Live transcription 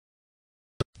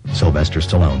Sylvester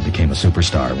Stallone became a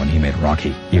superstar when he made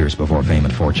Rocky. Years before fame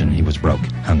and fortune, he was broke,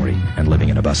 hungry, and living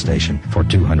in a bus station. For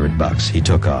 $200, he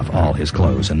took off all his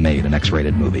clothes and made an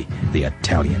X-rated movie, The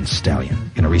Italian Stallion.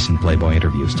 In a recent Playboy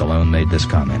interview, Stallone made this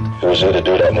comment. It was either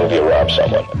do that movie or rob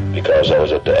someone, because I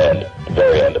was at the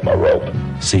very end of my rope.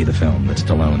 See the film that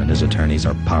Stallone and his attorneys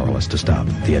are powerless to stop.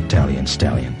 The Italian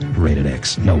Stallion. Rated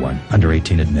X. No one under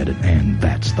 18 admitted, and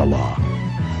that's the law.